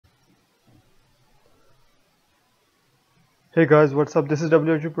Hey guys, what's up? This is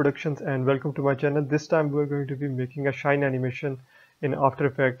whbproductions and welcome to my channel. This time we're going to be making a shine animation in After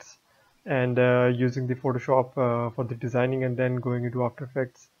Effects and using the Photoshop for the designing and then going into After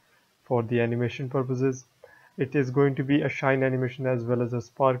Effects for the animation purposes. It is going to be a shine animation as well as a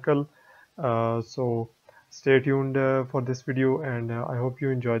sparkle. So stay tuned for this video and I hope you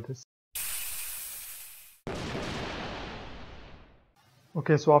enjoy this.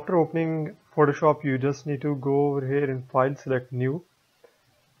 Okay, so after opening Photoshop, you just need to go over here in File, select New,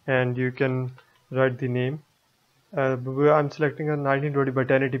 and you can write the name. I'm selecting a 1920 by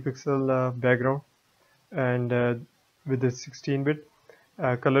 1080 pixel background and with the 16-bit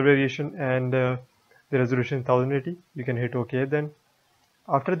color variation and the resolution 1080. You can hit OK then.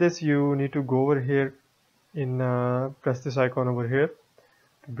 After this, you need to go over here in press this icon over here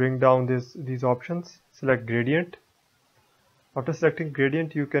to bring down these options. Select gradient. After selecting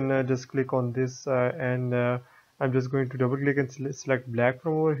gradient, you can just click on this and I'm just going to double click and select black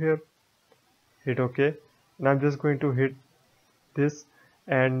from over here. Hit OK, and I'm just going to hit this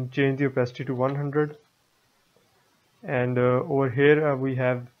and change the opacity to 100, and over here we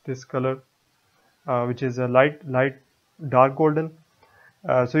have this color which is a light dark golden.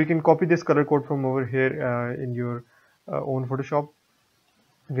 So you can copy this color code from over here in your own Photoshop.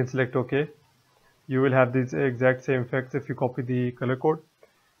 You can select OK. You will have these exact same effects if you copy the color code.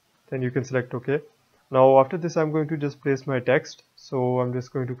 Then you can select OK. Now after this, I'm going to just place my text. So I'm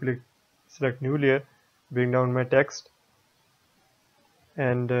just going to select new layer, bring down my text,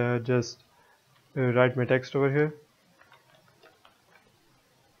 and just write my text over here.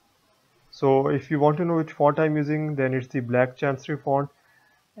 So if you want to know which font I'm using, then it's the black chancery font,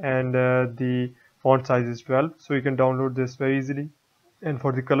 and the font size is 12, so you can download this very easily. And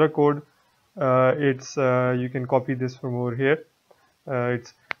for the color code, it's you can copy this from over here.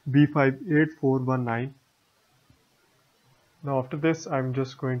 It's B58419. Now after this, I'm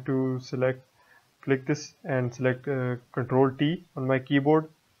just going to click this and select Control T on my keyboard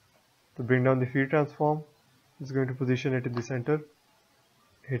to bring down the field transform. It's going to position it in the center.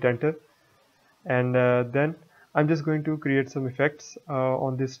 Hit enter, and then I'm just going to create some effects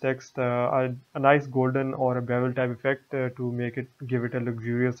on this text, a nice golden or a bevel type effect to give it a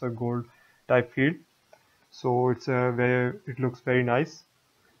luxurious or gold type feel. So it's where it looks very nice.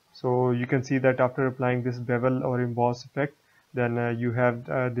 So you can see that after applying this bevel or emboss effect, then you have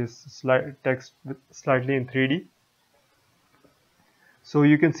this text slightly in 3D. So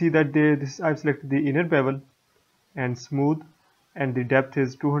you can see that I've selected the inner bevel and smooth, and the depth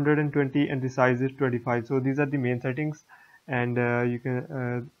is 220 and the size is 25. So these are the main settings, and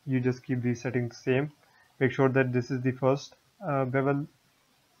you just keep these settings same. Make sure that this is the first bevel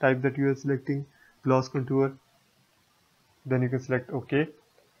type that you are selecting, gloss contour. Then you can select OK.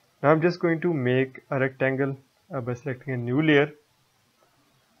 Now I'm just going to make a rectangle by selecting a new layer,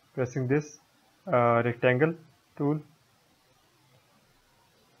 pressing this rectangle tool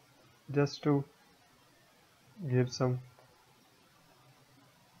just to give some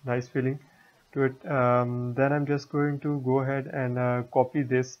nice feeling to it. Then I'm just going to go ahead and copy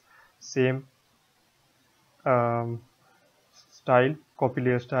this same copy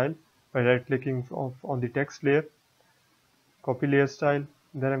layer style by right clicking on the text layer, copy layer style.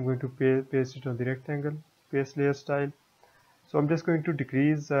 Then I'm going to paste it on the rectangle, paste layer style. So I'm just going to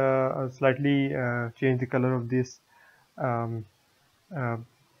decrease slightly, change the color of this um, uh,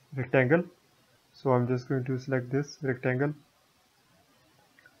 rectangle. So I'm just going to select this rectangle.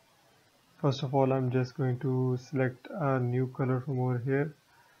 First of all, I'm just going to select a new color from over here,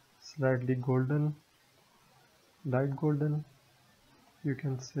 slightly golden, light golden, you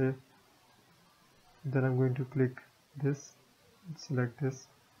can say. Then I'm going to click this, select this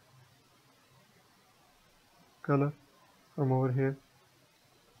color from over here.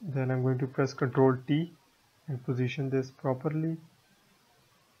 Then I'm going to press Ctrl T and position this properly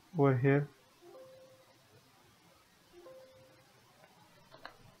over here.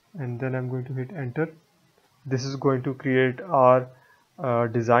 And then I'm going to hit enter. This is going to create our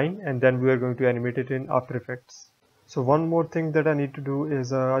design, and then we are going to animate it in After Effects. So one more thing that I need to do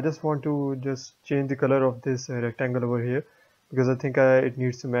is I just want to just change the color of this rectangle over here, because I think it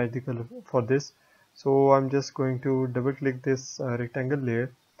needs to match the color for this. So I'm just going to double click this rectangle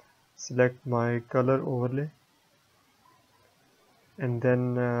layer, select my color overlay, and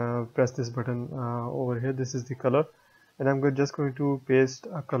then press this button over here. This is the color, and I'm just going to paste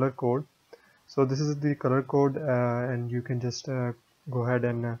a color code. So this is the color code, and you can just go ahead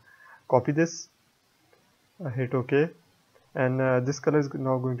and copy this, hit OK, and this color is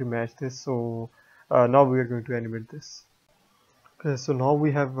now going to match this. So now we are going to animate this. Okay, so now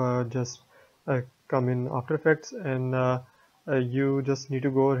we have just come in After Effects, and you just need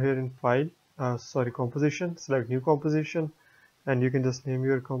to go over here in file, composition, select new composition, and you can just name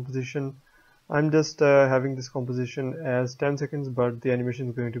your composition. I'm just having this composition as 10 seconds, but the animation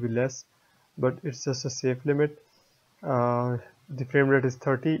is going to be less, but it's just a safe limit. The frame rate is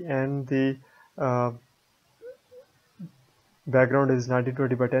 30 and the uh, background is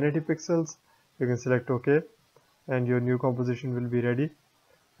 1920 by 1080 pixels. You can select OK and your new composition will be ready.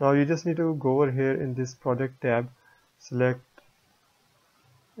 Now you just need to go over here in this project tab, select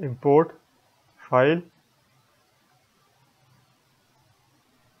import file.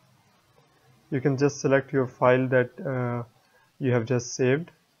 You can just select your file that you have just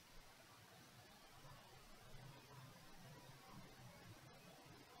saved.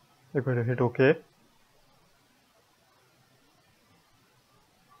 You're going to hit OK.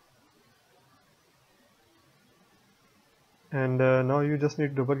 And now you just need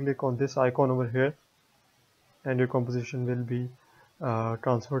to double click on this icon over here and your composition will be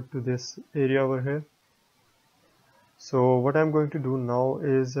transferred to this area over here. So what I'm going to do now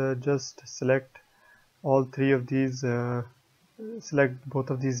is just select all three of these, select both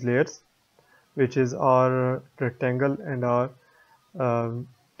of these layers, which is our rectangle and our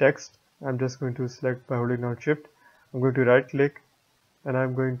text. I'm just going to select by holding down shift. I'm going to right click and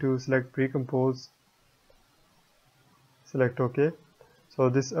I'm going to select pre-compose, select OK. So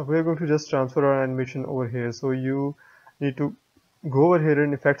this we're going to just transfer our animation over here. So you need to go over here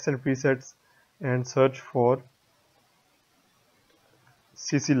in effects and presets and search for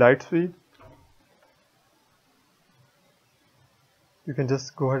CC light sweep. You can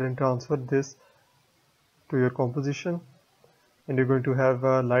just go ahead and transfer this to your composition and you're going to have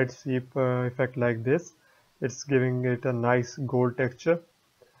a light sweep effect like this. It's giving it a nice gold texture.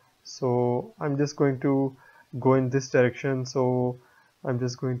 So I'm just going to go in this direction. So I'm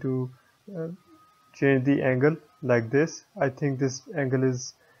just going to change the angle like this. I think this angle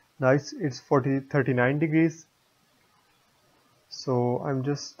is nice. It's 39 degrees. So I'm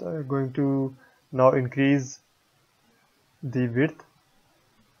just going to now increase the width.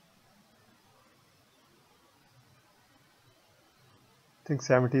 I think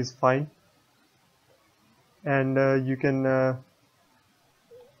 70 is fine. And you can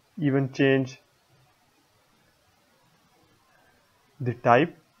even change the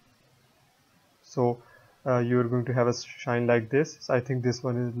type. So you're going to have a shine like this. So I think this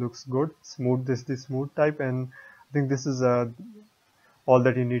one looks good. Smooth, this the smooth type, and I think this is all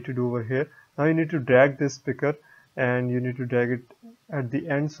that you need to do over here. Now you need to drag this picker and you need to drag it at the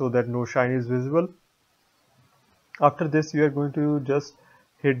end so that no shine is visible. After this you are going to just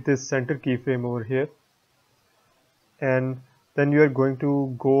hit this center keyframe over here and then you are going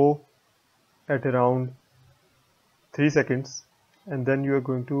to go at around 3 seconds and then you are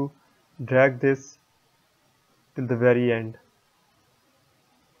going to drag this till the very end.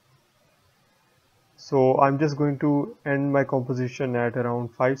 So I'm just going to end my composition at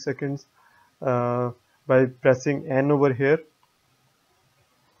around 5 seconds by pressing N over here.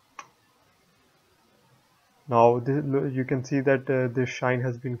 Now this, you can see that this shine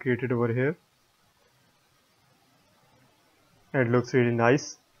has been created over here and it looks really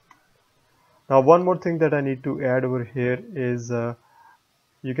nice. Now one more thing that I need to add over here is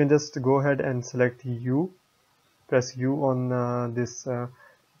you can just go ahead and select U, press U on this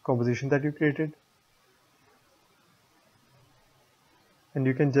composition that you created, and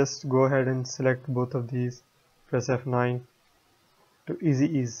you can just go ahead and select both of these, press F9 to easy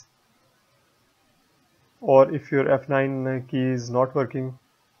ease. Or if your F9 key is not working,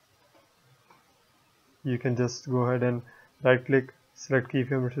 you can just go ahead and right click, select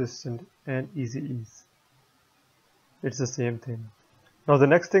keyframe resistant and easy ease. It's the same thing. Now the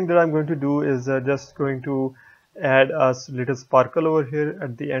next thing that I'm going to do is just going to add a little sparkle over here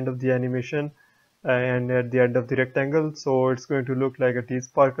at the end of the animation and at the end of the rectangle. So it's going to look like a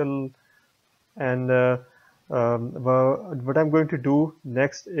T-sparkle. And what I'm going to do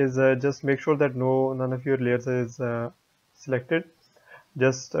next is just make sure that none of your layers is selected.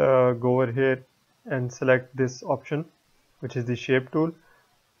 Just go over here and select this option, which is the shape tool.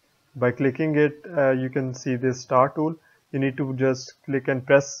 By clicking it, you can see this star tool. You need to just click and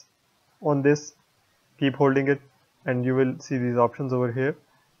press on this, keep holding it, and you will see these options over here.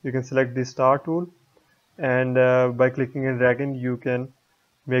 You can select the star tool, and by clicking and dragging you can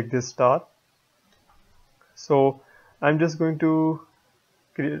make this star. So I'm just going to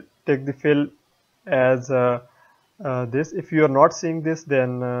take the fill as this. If you are not seeing this,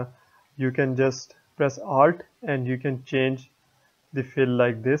 then you can just press Alt and you can change the fill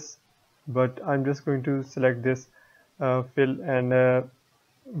like this, but I'm just going to select this fill, and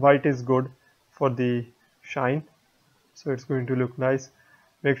white is good for the shine. so it's going to look nice.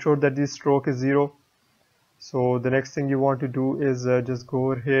 Make sure that the stroke is 0. So the next thing you want to do is just go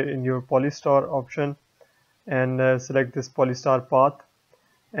over here in your polystar option and select this polystar path,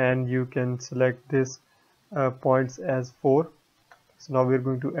 and you can select this points as 4. So now we're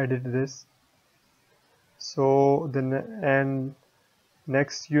going to edit this. So then, and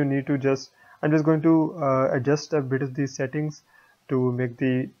next you need to I'm just going to adjust a bit of these settings to make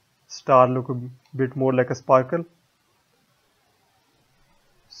the star look a bit more like a sparkle.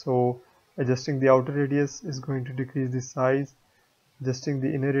 So adjusting the outer radius is going to decrease the size, adjusting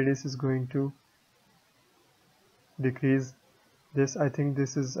the inner radius is going to decrease this. I think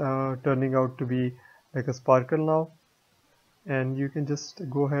this is turning out to be like a sparkle now, and you can just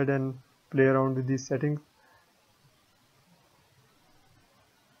go ahead and play around with these settings.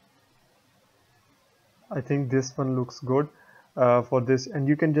 I think this one looks good for this, and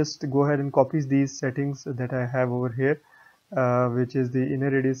you can just go ahead and copy these settings that I have over here, which is the inner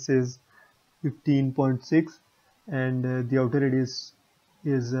radius is 15.6 and the outer radius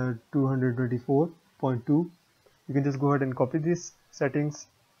is 224.2. You can just go ahead and copy these settings.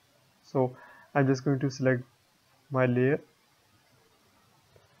 So I'm just going to select my layer,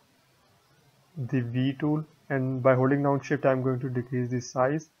 the V tool, and by holding down shift I'm going to decrease the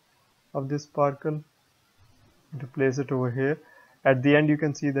size of this sparkle to place it over here. At the end you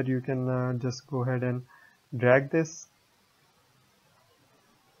can see that you can just go ahead and drag this.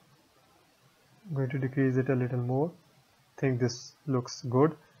 I'm going to decrease it a little more. I think this looks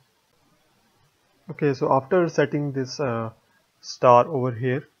good. Okay, so after setting this star over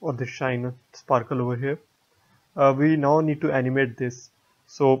here, or the shine sparkle over here, we now need to animate this.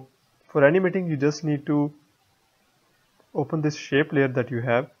 So for animating you just need to open this shape layer that you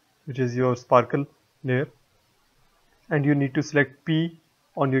have, which is your sparkle layer, and you need to select P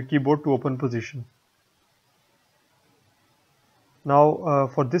on your keyboard to open position. Now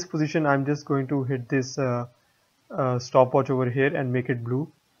for this position I'm just going to hit this stopwatch over here and make it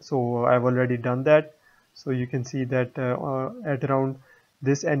blue. So I've already done that. So you can see that at around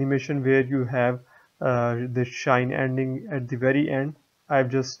this animation where you have the shine ending at the very end, I've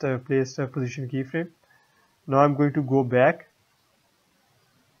just placed a position keyframe. Now I'm going to go back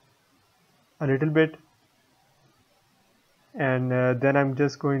a little bit, and then I'm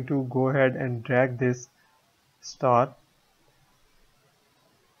just going to go ahead and drag this star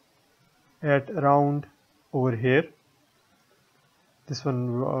at around over here. This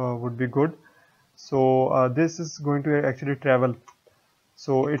one would be good. So this is going to actually travel.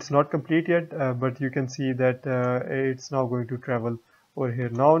 So it's not complete yet, but you can see that it's now going to travel over here.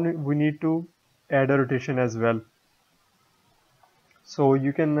 Now we need to add a rotation as well. So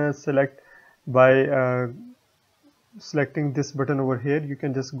you can select by selecting this button over here. You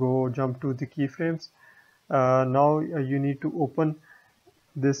can just go jump to the keyframes. Now you need to open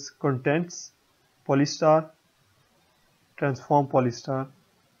this contents, polystar, transform polystar,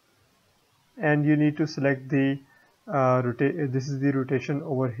 and you need to select the this is the rotation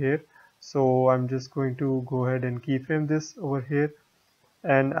over here. So I'm just going to go ahead and keyframe this over here,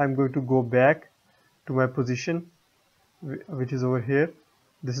 and I'm going to go back to my position, which is over here.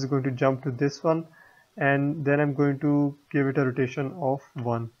 This is going to jump to this one, and then I'm going to give it a rotation of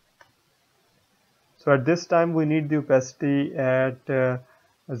 1. So at this time we need the opacity at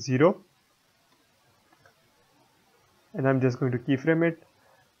 0, and I'm just going to keyframe it.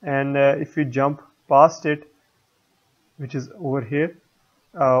 And if we jump past it, which is over here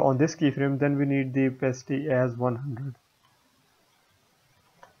on this keyframe, then we need the opacity as 100.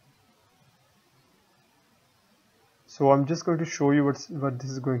 So I'm just going to show you what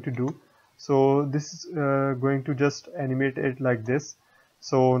this is going to do. So this is going to just animate it like this.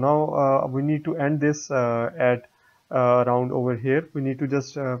 So now we need to end this at around over here. We need to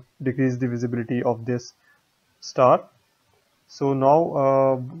just decrease the visibility of this star. So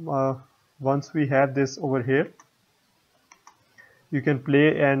now once we have this over here, you can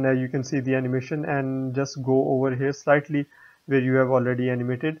play, and you can see the animation, and just go over here slightly where you have already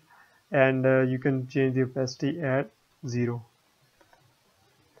animated, and you can change the opacity at 0.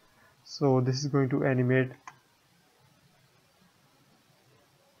 So this is going to animate.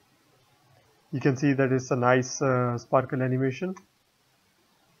 You can see that it's a nice sparkle animation.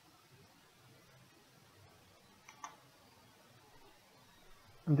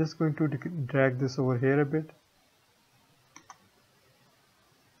 I'm just going to drag this over here a bit.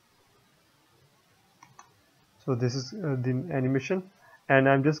 So this is the animation, and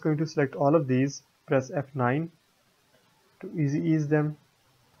I'm just going to select all of these, press F9 to ease them.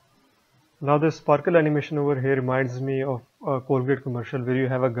 Now the sparkle animation over here reminds me of a Colgate commercial where you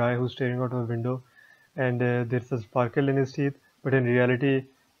have a guy who's staring out of a window, and there's a sparkle in his teeth, but in reality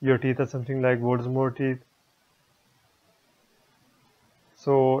your teeth are something like Voldemort teeth.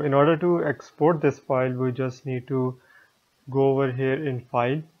 So in order to export this file, we just need to go over here in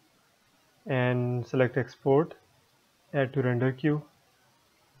File and select Export, Add to Render Queue.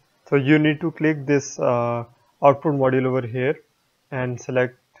 So you need to click this output module over here and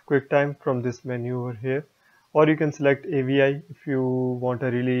select QuickTime from this menu over here, or you can select AVI if you want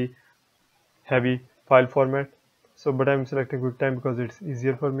a really heavy file format. So but I'm selecting QuickTime because it's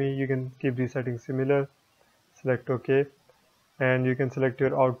easier for me. You can keep these settings similar, select OK, and you can select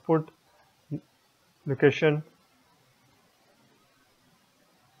your output location,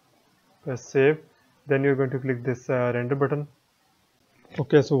 press save, then you're going to click this render button.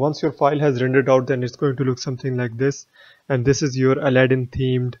 Okay, so once your file has rendered out, then it's going to look something like this, and this is your Aladdin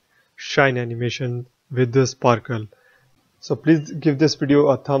themed shine animation with the sparkle. So please give this video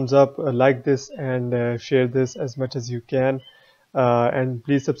a thumbs up, like this, and share this as much as you can, and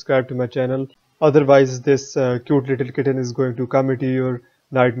please subscribe to my channel. Otherwise this cute little kitten is going to come into your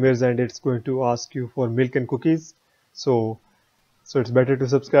nightmares and it's going to ask you for milk and cookies. So it's better to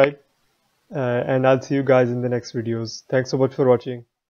subscribe, and I'll see you guys in the next videos. Thanks so much for watching.